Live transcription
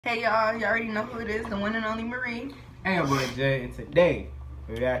Hey y'all, you already know who it is, the one and only Marie. Hey, your boy Jay, and today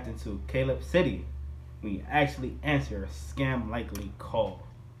we're reacting to CalebCity. We actually answer a scam likely call.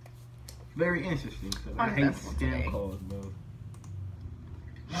 Very interesting, because I hate scam calls, bro.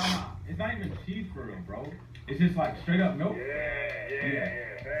 Nah, it's not even cheese for real, bro. It's just like straight up milk. Yeah.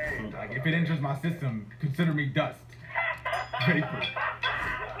 Like if it enters my system, consider me dust. Vapor.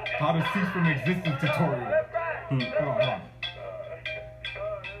 How to cease from existence tutorial. Hold on.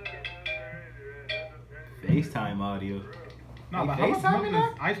 FaceTime audio. No, but how much milk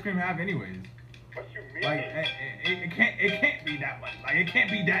does ice cream have anyways? Like it can't be that much. Like it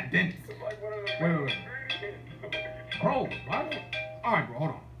can't be that dense. Wait. Bro, why? Alright, bro,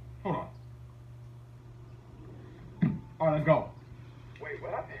 hold on. Alright, let's go. Wait,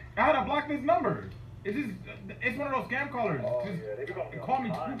 what happened? I had to block this number. It's one of those scam callers. They called me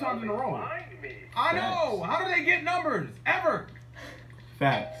 2 times in a row. I know. How do they get numbers ever?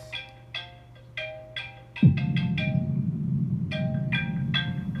 Facts.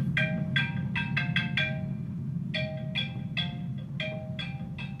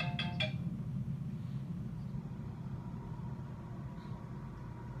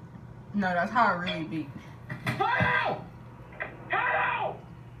 No, that's how it really be. Hello!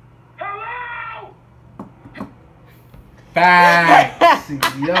 Facts.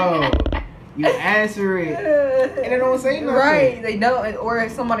 Yo, you answer it, and they don't say nothing. Right, they don't. Or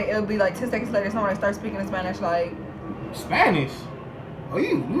if somebody, it'll be like 10 seconds later, somebody starts speaking in Spanish, like Spanish. Oh,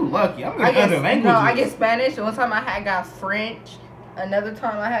 you lucky. I'm in I guess, other languages. No, I get Spanish. One time I had got French. Another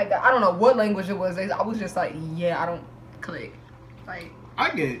time I had got, I don't know what language it was. I was just like, yeah, I don't click. Like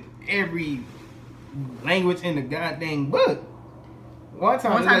I get every language in the goddamn book. One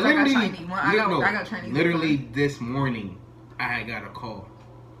time I got Chinese. I got Chinese. Literally this morning, I got a call.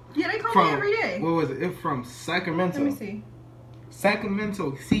 Yeah, they call me every day. What was it? It's from Sacramento. Let me see.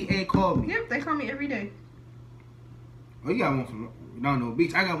 Sacramento, CA called me. Yep, they call me every day. Oh, you got one from Dono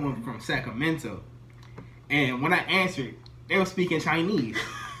Beach. I got one from Sacramento. And when I answered, they were speaking Chinese.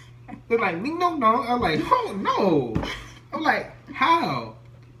 They're like, no. I'm like, oh, no. I'm like, how?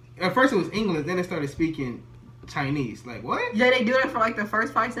 At first it was English, then they started speaking Chinese. Like, what? Yeah, they do it for like the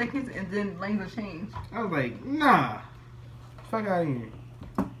first 5 seconds and then language change. I was like, nah. Fuck out of here.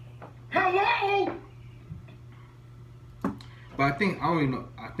 Hello! But I think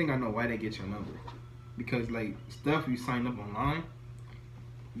I know why they get your number. Because like stuff you sign up online,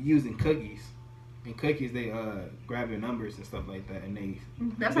 you're using cookies. And cookies they grab your numbers and stuff like that, and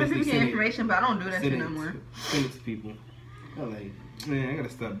that's how people get information, but I don't do that shit no more. Send it to people. I'm like, man, I gotta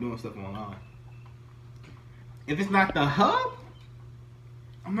stop doing stuff online. If it's not the hub,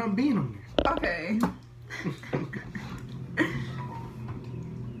 I'm not being on there. Okay.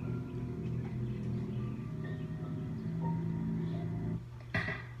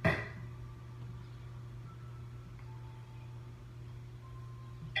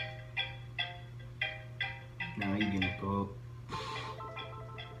 Now you getting called.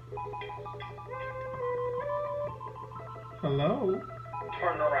 Hello?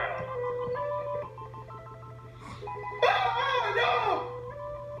 Turn around. No!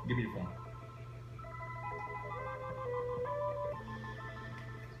 Give me your phone.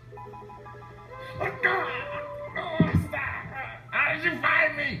 Stop! How did you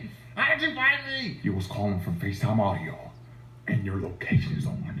find me? You was calling from FaceTime audio, and your location is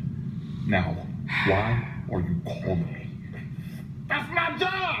on. Now, why are you calling me? That's my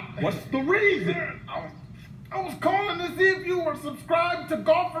job! What's the reason? I was calling to see if you were subscribed to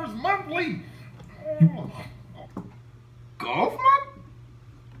Golfers Monthly. Golf month?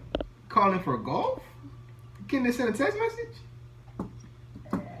 Calling for golf? Can they send a text message?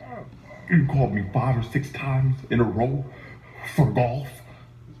 You called me 5 or 6 times in a row for golf.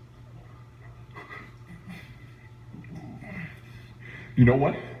 You know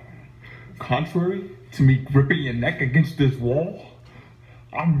what? Contrary to me gripping your neck against this wall,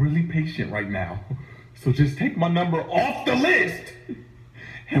 I'm really patient right now. So just take my number off the list,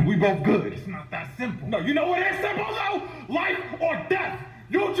 and we both good. It's not that simple. No, you know what is simple though? Life or death.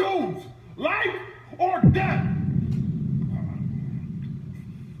 You choose. Life or death.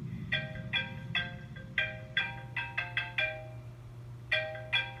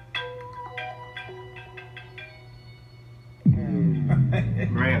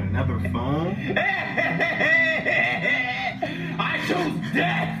 Right, another phone? I chose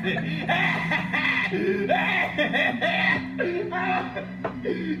death!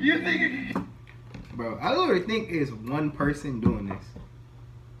 You think... Bro, I literally think it's one person doing this.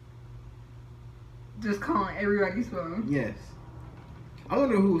 Just calling everybody's phone. Yes. I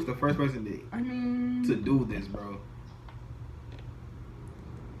wonder who was the first person I mean... to do this, bro.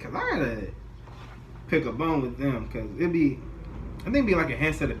 Cause I gotta pick a bone with them. Cause I think it'd be like a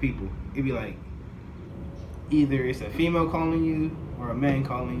handset of people. It'd be like either it's a female calling you or a man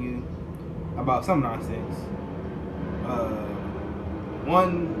calling you about some nonsense. I'm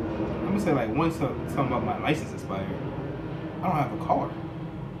gonna say like one talking about my license expired. I don't have a car.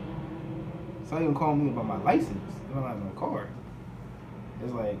 So they gonna call me about my license. I don't have no car.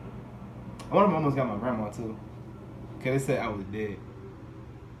 It's like one of them almost got my grandma too. Cause they said I was dead.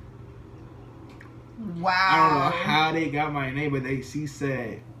 Wow. I don't know how they got my name, but they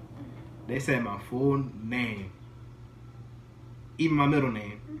said my full name. Even my middle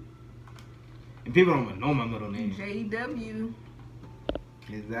name. And people don't even know my middle name. JW.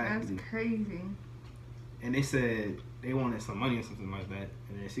 Exactly. That's crazy. And they said they wanted some money or something like that.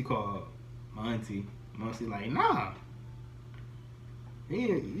 And then she called my auntie. My auntie like, nah.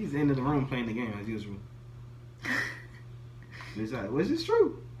 He's in the room playing the game as usual. It's like, which is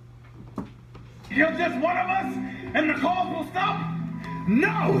true. You're just one of us, and the calls will stop?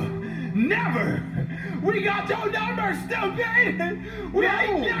 No! Never! We got your number, stupid! We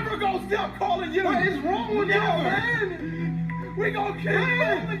ain't never gonna stop calling you! What is wrong with y'all, man? We gonna keep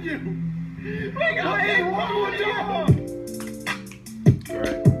calling you! We gonna keep calling you!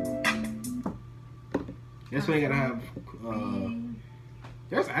 Alright. That's why you gotta have,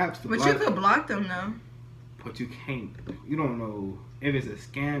 there's apps to But block. you could block them though. But you can't. You don't know if it's a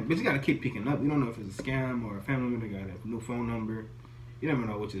scam. But you gotta keep picking up. You don't know if it's a scam or a family member got a new phone number. You never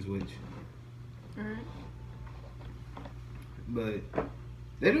know which is which. Alright. But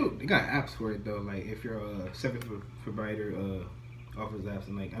they got apps for it though. Like if you're a service provider offers apps,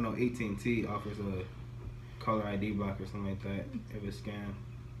 and like I know AT&T offers a caller ID block or something like that. If it's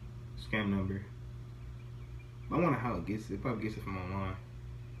scam number. But I wonder how it gets it. It probably gets it from online.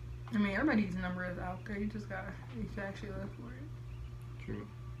 I mean, everybody's number is out there. You just gotta actually look for it. True.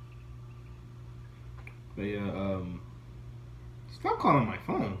 But yeah, stop calling my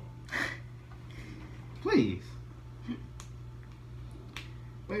phone. Please.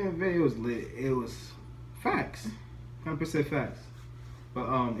 But yeah, it was lit. It was facts. 100% facts. But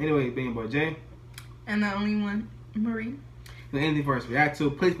anyway, being boy Jay. And the only one, Marie. If anything for us to react to,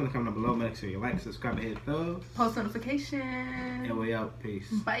 please put a comment down below. Make sure you like, subscribe, and hit the thumbs. Post notification. And we out. Peace.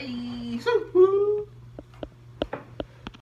 Bye. Woo.